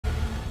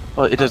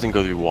Well, it doesn't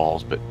go through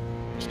walls, but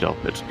still,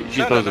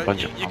 she throws a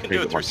bunch of You can concrete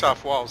do it at through one time.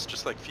 soft walls,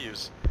 just like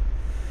fuse,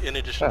 in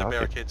addition to Oh, okay.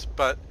 barricades.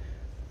 But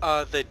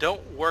they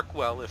don't work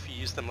well if you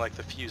use them like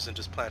the fuse and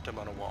just plant them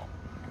on a wall.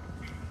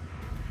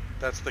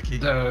 That's the key.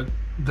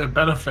 The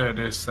benefit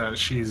is that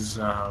she's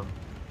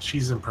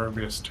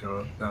impervious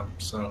to them,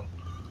 so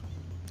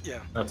Yeah.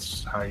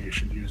 that's how you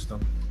should use them.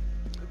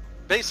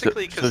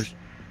 Basically, because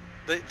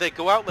they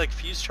go out like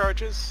fuse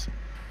charges,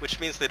 which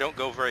means they don't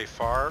go very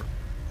far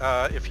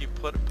if you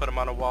put them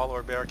on a wall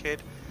or a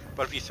barricade.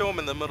 But if you throw them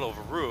in the middle of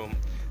a room,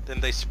 then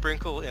they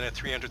sprinkle in a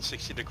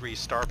 360-degree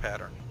star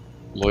pattern.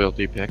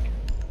 Loyalty pick.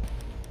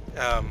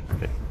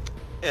 Okay.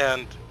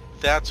 And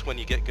that's when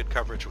you get good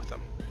coverage with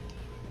them.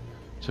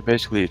 So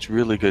basically, it's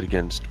really good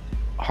against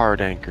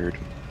hard-anchored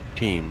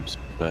teams,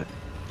 but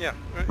yeah,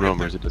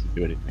 roamers, it doesn't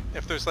do anything.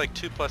 If there's like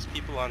 2+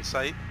 people on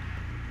site,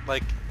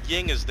 like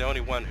Ying is the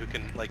only one who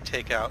can like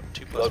take out 2+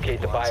 people on site.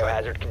 Locate the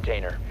biohazard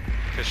container.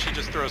 Because she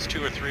just throws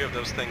 2 or 3 of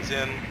those things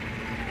in,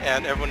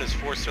 and everyone is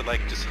forced to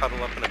like just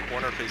huddle up in a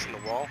corner facing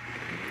the wall.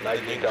 And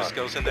then Ying just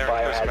goes in there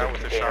and clears them out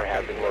with a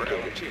shotgun or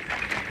LMG.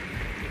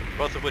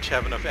 Both of which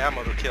have enough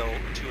ammo to kill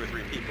 2 or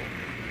 3 people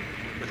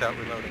without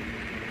reloading.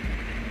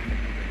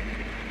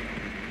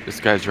 This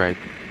guy's right.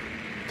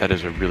 That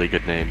is a really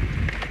good name.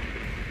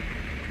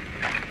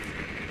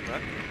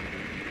 What?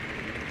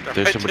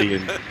 There's somebody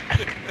in...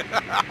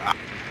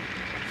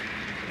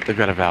 They've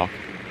got a Valk.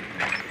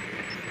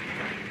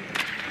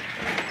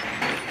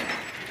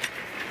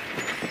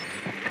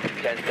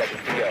 Ten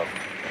seconds to go.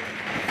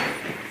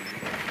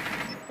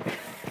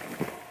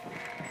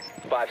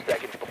 5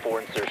 seconds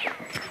before insertion.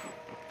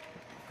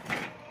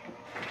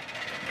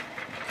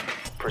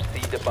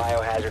 Proceed to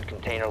biohazard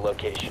container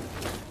location.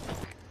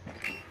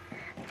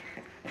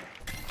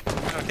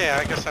 Okay,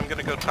 I guess I'm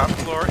gonna go top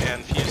floor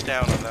and fuse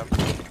down on them.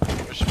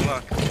 Wish me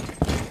luck.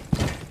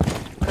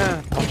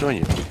 I'll join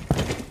you.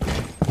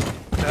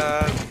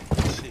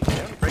 Let's see,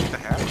 can I break the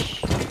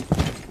hatch?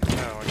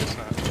 No, I guess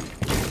not.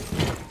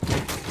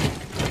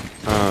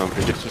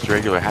 If it's just a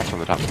regular hatch on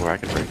the top floor, I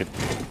can break it. Do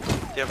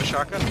you have a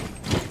shotgun?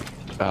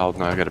 Oh,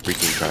 no, I got a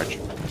breaching charge.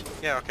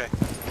 Yeah, okay.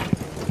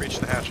 Breach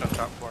the hatch on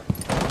top floor.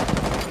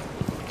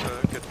 It's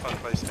a good fun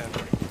place to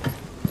enter.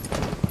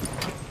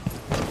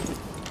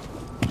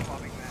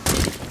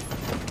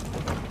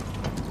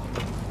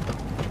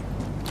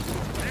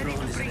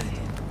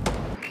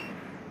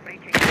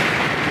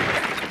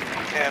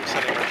 Okay, I'm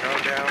setting my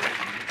drone down.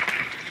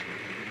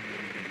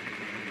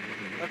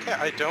 Okay,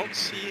 I don't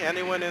see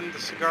anyone in the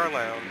cigar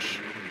lounge.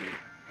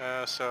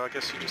 So I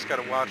guess you just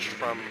gotta watch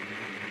from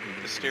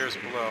the stairs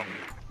below.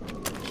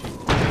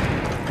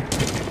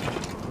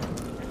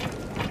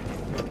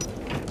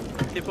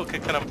 People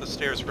can come up the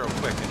stairs real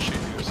quick and shoot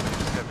you, so you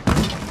just gotta be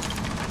careful.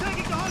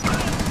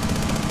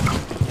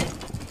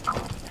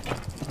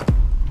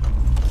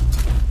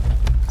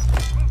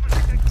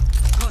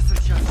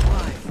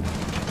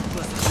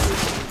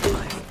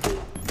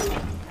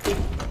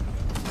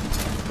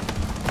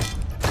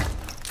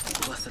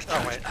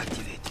 Oh wait,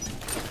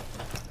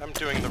 I'm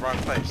doing the wrong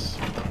place.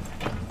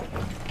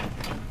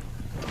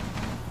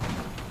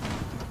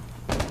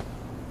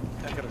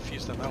 I gotta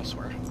fuse them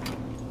elsewhere.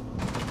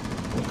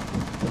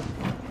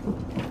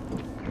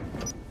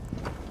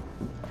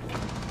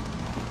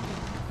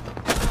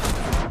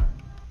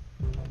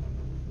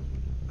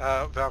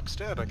 Valk's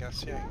dead, I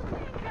guess, yeah.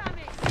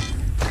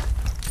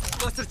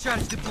 Cluster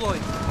charge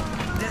deployed.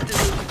 That is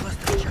the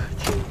cluster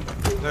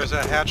charge. There's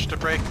a hatch to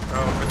break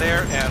over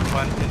there, and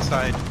one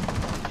inside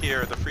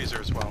here, the freezer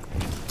as well.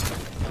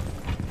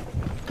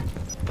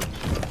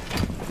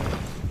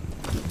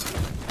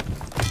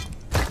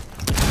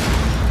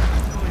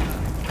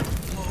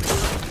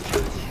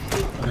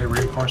 Are they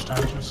reinforced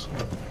hatches?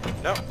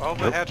 No, all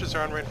the hatches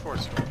are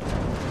unreinforced.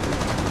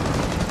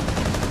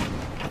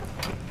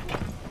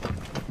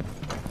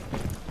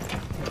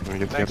 Can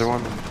we get the other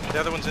one? The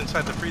other one's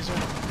inside the freezer.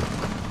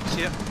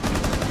 See it?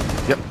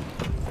 Yep.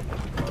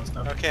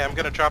 Okay, I'm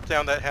gonna drop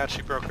down that hatch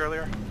you broke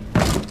earlier.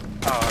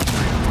 Oh, it's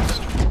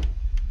reinforced.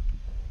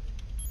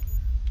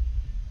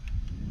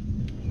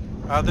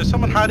 There's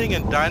someone hiding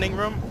in dining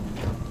room.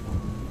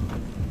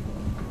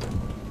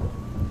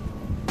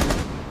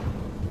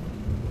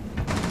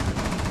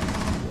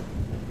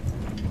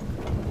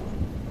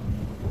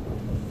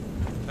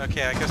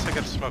 Okay, I guess I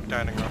gotta smoke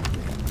dining room.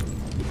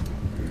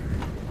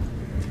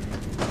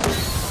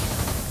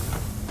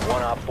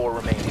 One op 4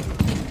 remaining.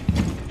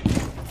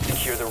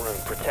 Secure the room.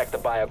 Protect the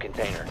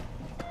biocontainer.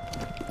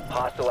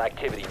 Hostile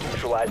activity.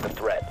 Neutralize the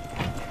threat.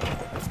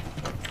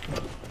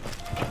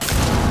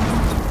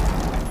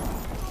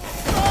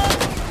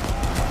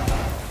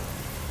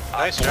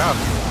 Nice job.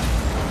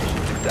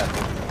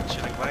 Successful.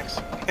 Shooting blanks.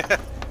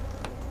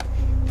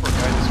 Poor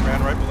guy just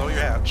ran right below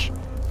your hatch.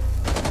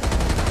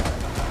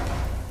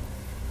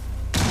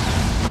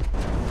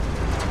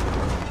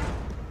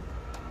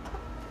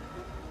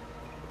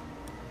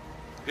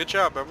 Good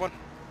job, everyone.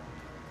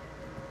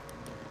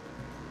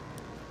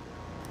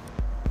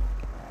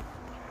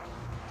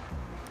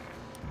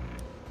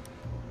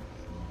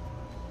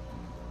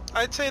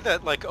 I'd say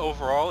that, like,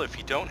 overall, if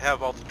you don't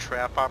have all the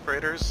trap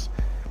operators,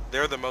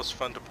 they're the most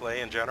fun to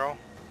play in general.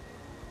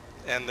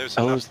 And there's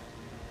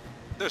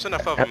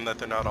enough of them that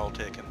they're not all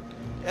taken.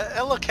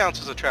 Ella counts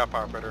as a trap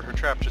operator. Her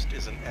trap just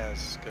isn't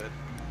as good,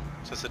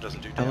 since it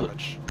doesn't do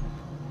damage.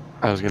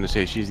 I was gonna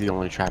say, she's the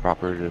only trap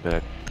operator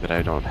that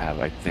I don't have,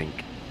 I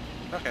think.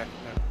 Okay.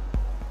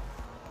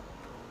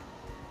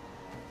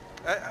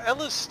 Yeah.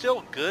 Ella's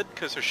still good,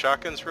 because her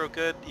shotgun's real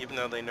good. Even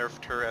though they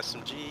nerfed her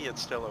SMG,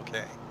 it's still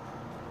okay.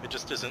 It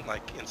just isn't,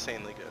 like,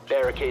 insanely good.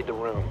 Barricade the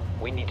room.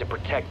 We need to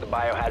protect the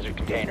biohazard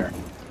container.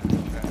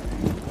 Okay.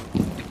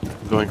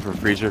 Going for a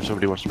freezer if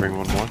somebody wants to bring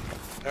one more.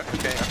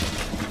 Okay, yeah.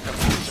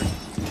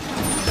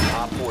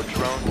 Op 4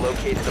 drone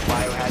located the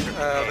biohazard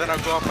container. Then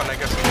I'll go up and I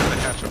guess I'll get the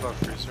hatch above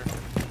freezer.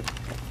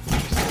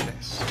 Just in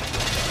case.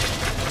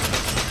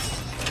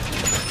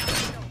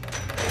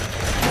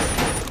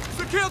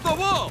 Secure the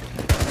wall!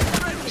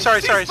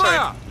 Sorry.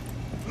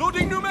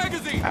 Loading new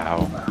magazine!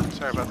 Ow.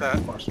 Sorry about that.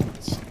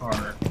 Reinforcements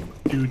are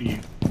duty.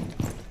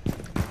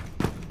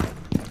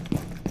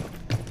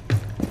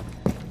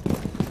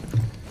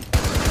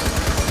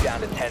 Down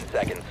to 10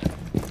 seconds.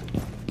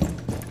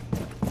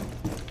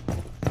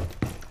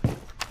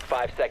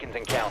 5 seconds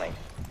and counting.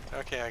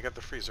 Okay, I got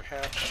the freezer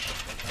hatch.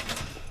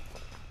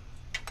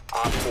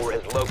 Op 4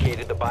 has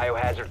located the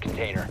biohazard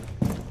container.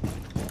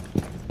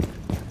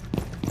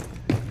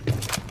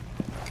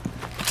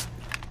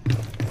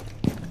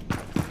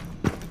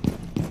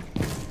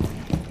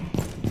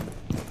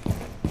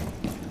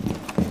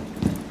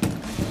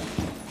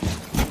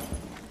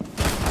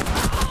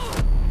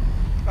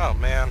 Oh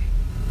man.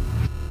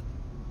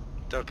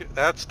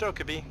 That's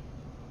Dokkaebi.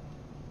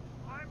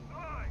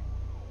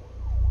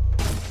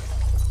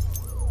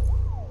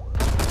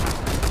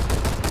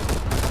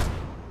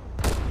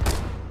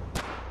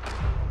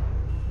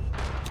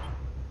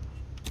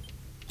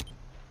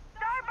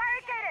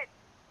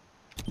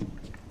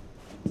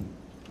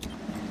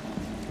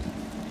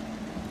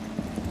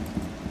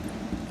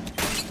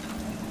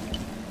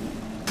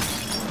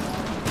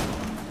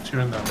 Two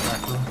in the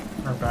back room,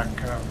 or back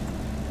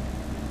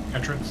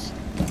entrance.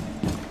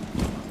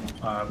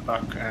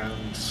 Buck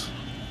and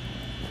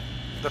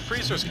The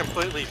freezer's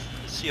completely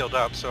sealed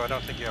up, so I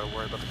don't think you gotta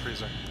worry about the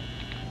freezer.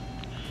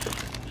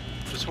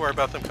 Just worry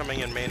about them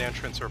coming in main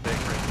entrance or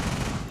bakery.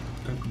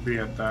 Doug could be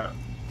at that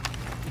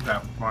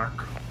mark.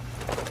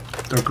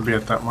 Doug could be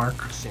at that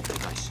mark. Set the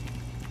dice.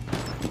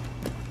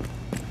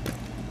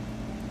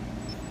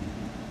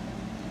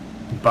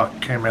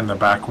 Buck came in the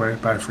back way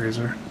by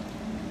freezer.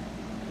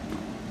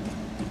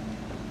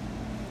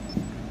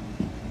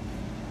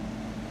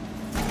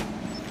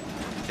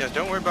 Yeah,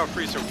 don't worry about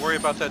freezer. Worry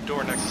about that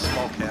door next to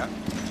small cat.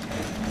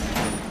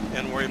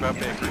 And worry about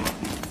bakery.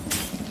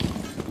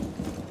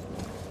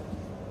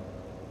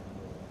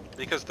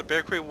 Because the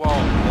bakery wall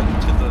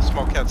to the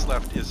small cat's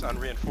left is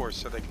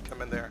unreinforced, so they can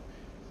come in there.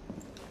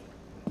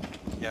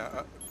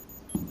 Yeah.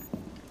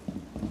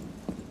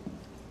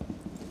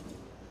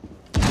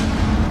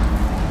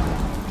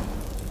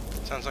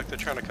 Sounds like they're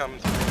trying to come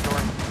through the door.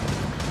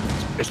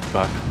 It's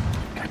Buck.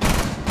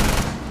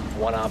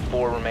 One Op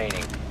 4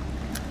 remaining.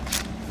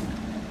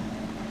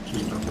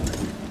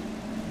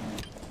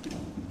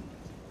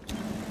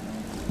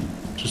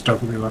 Just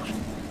open the left.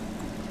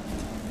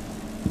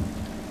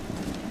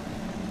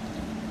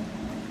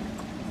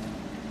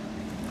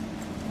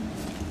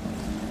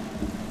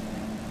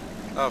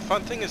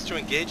 Fun thing is to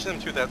engage them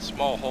through that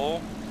small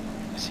hole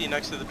you see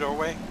next to the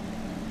doorway,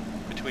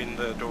 between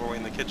the doorway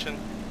and the kitchen.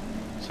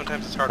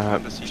 Sometimes it's hard for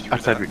them to see through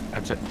outside, that.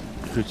 outside.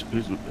 Who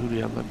do we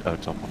have left? Oh,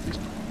 it's all puppies.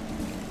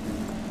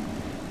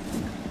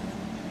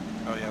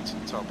 Oh yeah,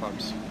 it's all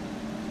pubs.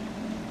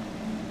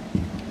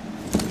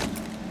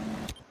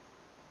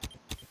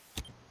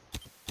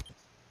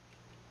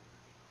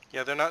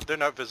 Yeah, they're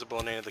not visible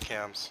in any of the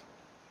cams.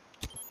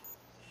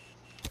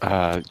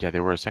 Yeah,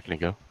 they were a second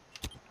ago.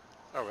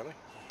 Oh really?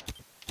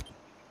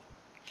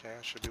 Okay,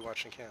 I should be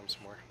watching cams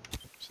more,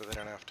 so they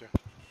don't have to.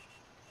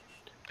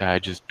 I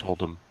just told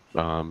them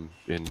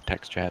in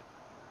text chat.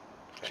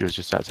 Okay. She was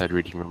just outside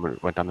reading room when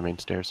it went down the main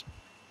stairs.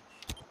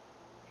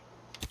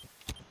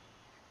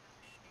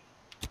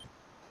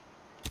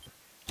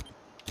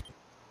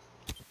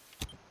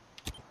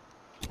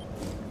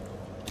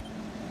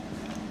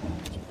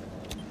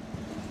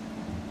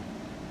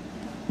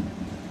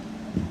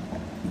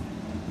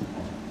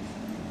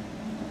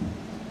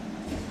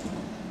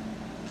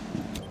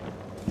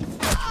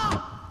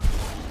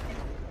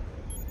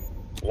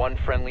 One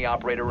friendly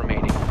operator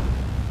remaining.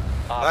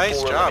 Op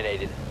Nice 4 job.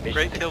 eliminated. Mission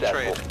Great kill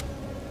successful. trade.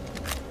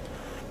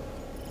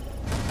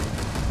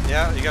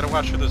 Yeah, you gotta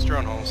watch for those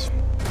drone holes.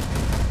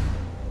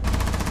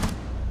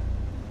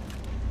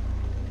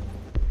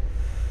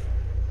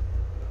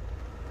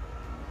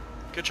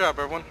 Good job,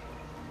 everyone.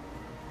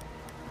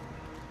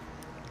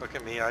 Look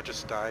at me, I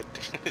just died.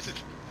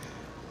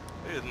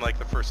 In like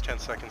the first 10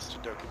 seconds to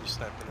Dokkaebi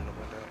sniping in a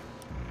window.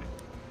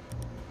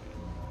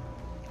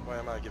 Why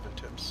am I giving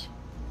tips?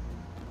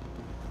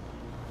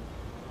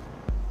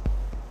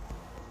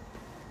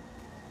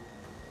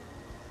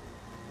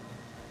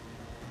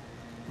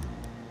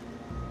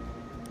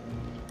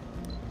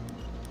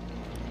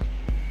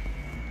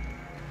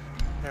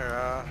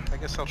 There, I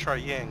guess I'll try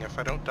Yang. If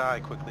I don't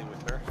die quickly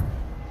with her,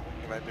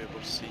 you might be able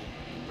to see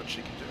what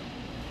she can do.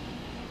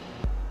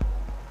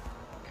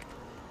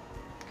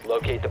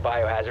 Locate the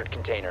biohazard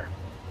container.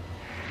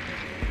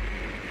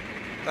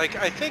 Like,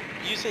 I think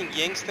using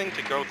Ying's thing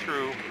to go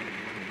through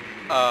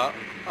a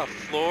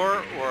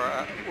floor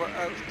or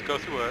go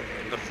through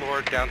the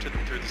floor down to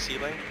through the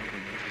ceiling,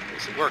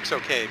 it works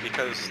okay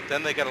because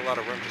then they get a lot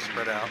of room to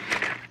spread out.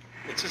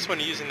 It's just when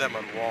you're using them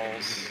on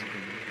walls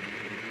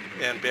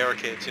and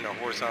barricades, you know,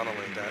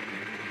 horizontally, that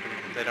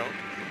they don't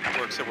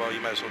work so well.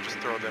 You might as well just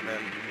throw them in.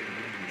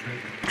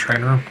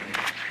 Train room.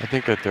 I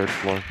think the third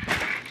floor.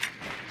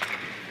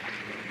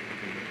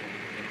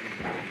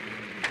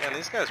 Man,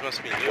 these guys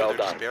must be new. Well They're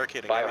done. just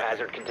barricading Biohazard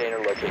everything. container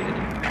located.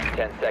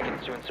 10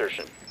 seconds to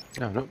insertion.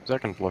 No, no,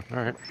 second floor. All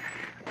right.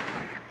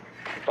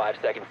 5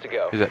 seconds to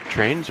go. Is that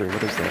trains or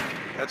what is that?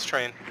 That's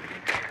train.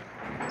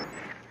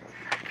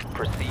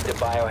 Proceed to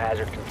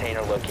biohazard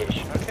container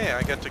location. Okay,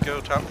 I get to go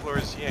top floor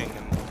as Ying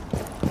and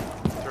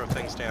throw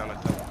things down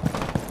at them.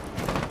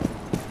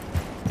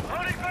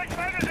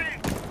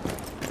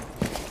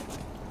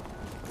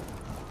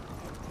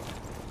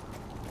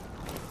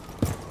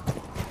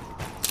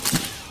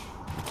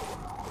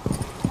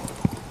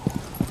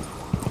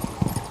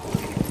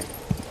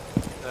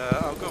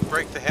 I'll go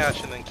break the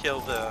hatch and then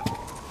kill the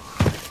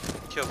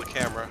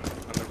camera on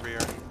the rear.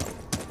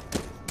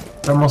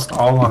 They're almost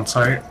all on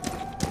site.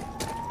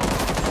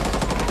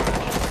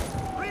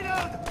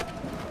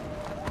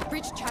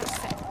 Breach charge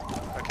set.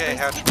 Okay,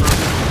 hatch broken.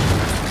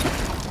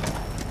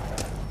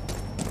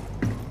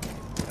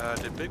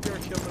 Did Big Bear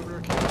kill the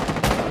rear cam?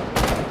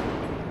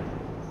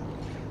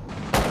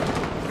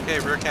 Okay,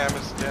 rear cam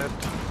is dead.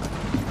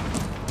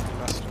 He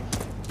must have.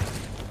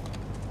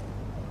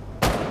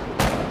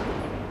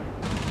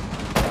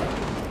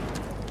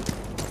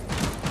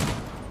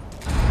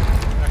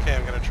 Okay,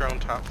 I'm gonna drone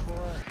top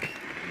floor.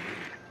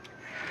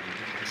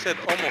 You said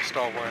almost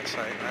all were in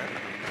sight, right?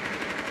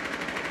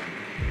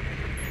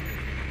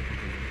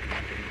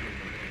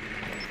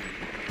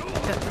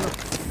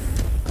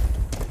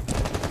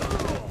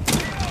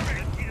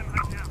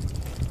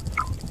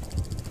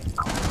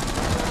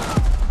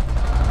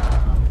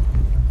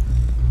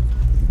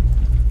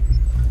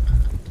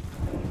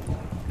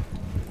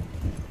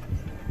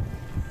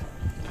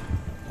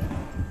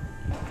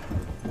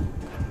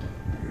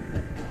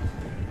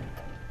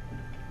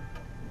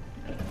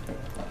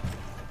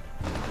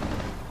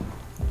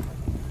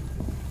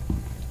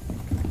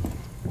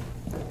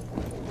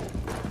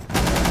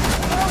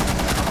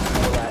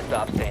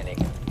 Stop standing.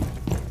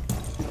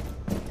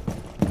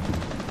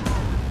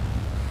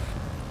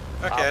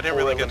 Okay, I didn't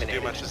really get to do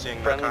much of seeing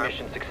that Friendly time.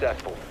 mission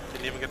successful.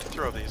 Didn't even get to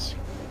throw these.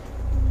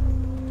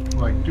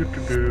 Like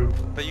doo-doo-doo.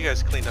 But you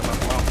guys cleaned them up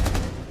well.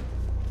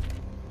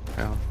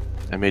 Well,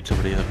 I made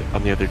somebody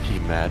on the other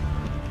team mad.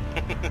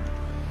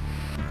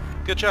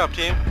 Good job,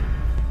 team.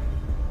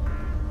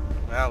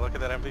 Wow, look at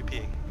that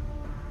MVP.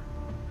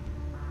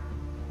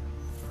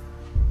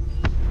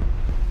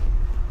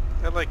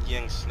 I like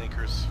Ying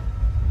sneakers.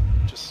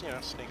 Just, you know,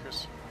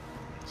 sneakers.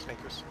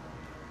 Sneakers.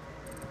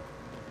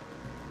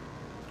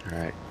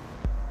 Alright.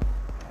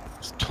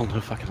 Still no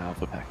fucking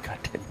alpha back,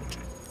 goddamn it.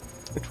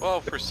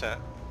 12%.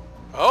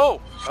 Oh!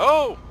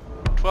 Oh!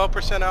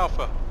 12%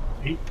 alpha.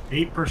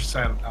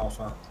 8%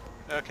 alpha.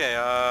 Okay,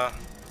 I'll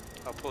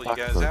pull you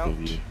guys Fuck out. both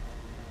of you.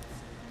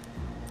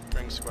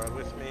 Bring squad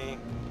with me.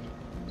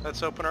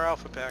 Let's open our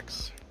alpha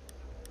packs.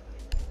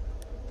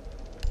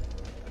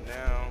 And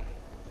now...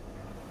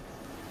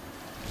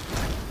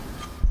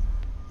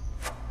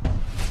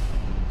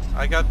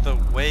 I got the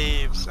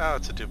waves. Oh,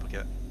 it's a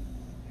duplicate.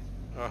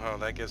 Oh,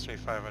 that gives me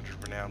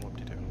 500 renown.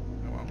 Whoop-de-doo.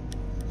 Oh well.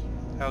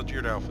 How'd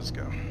your alphas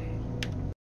go?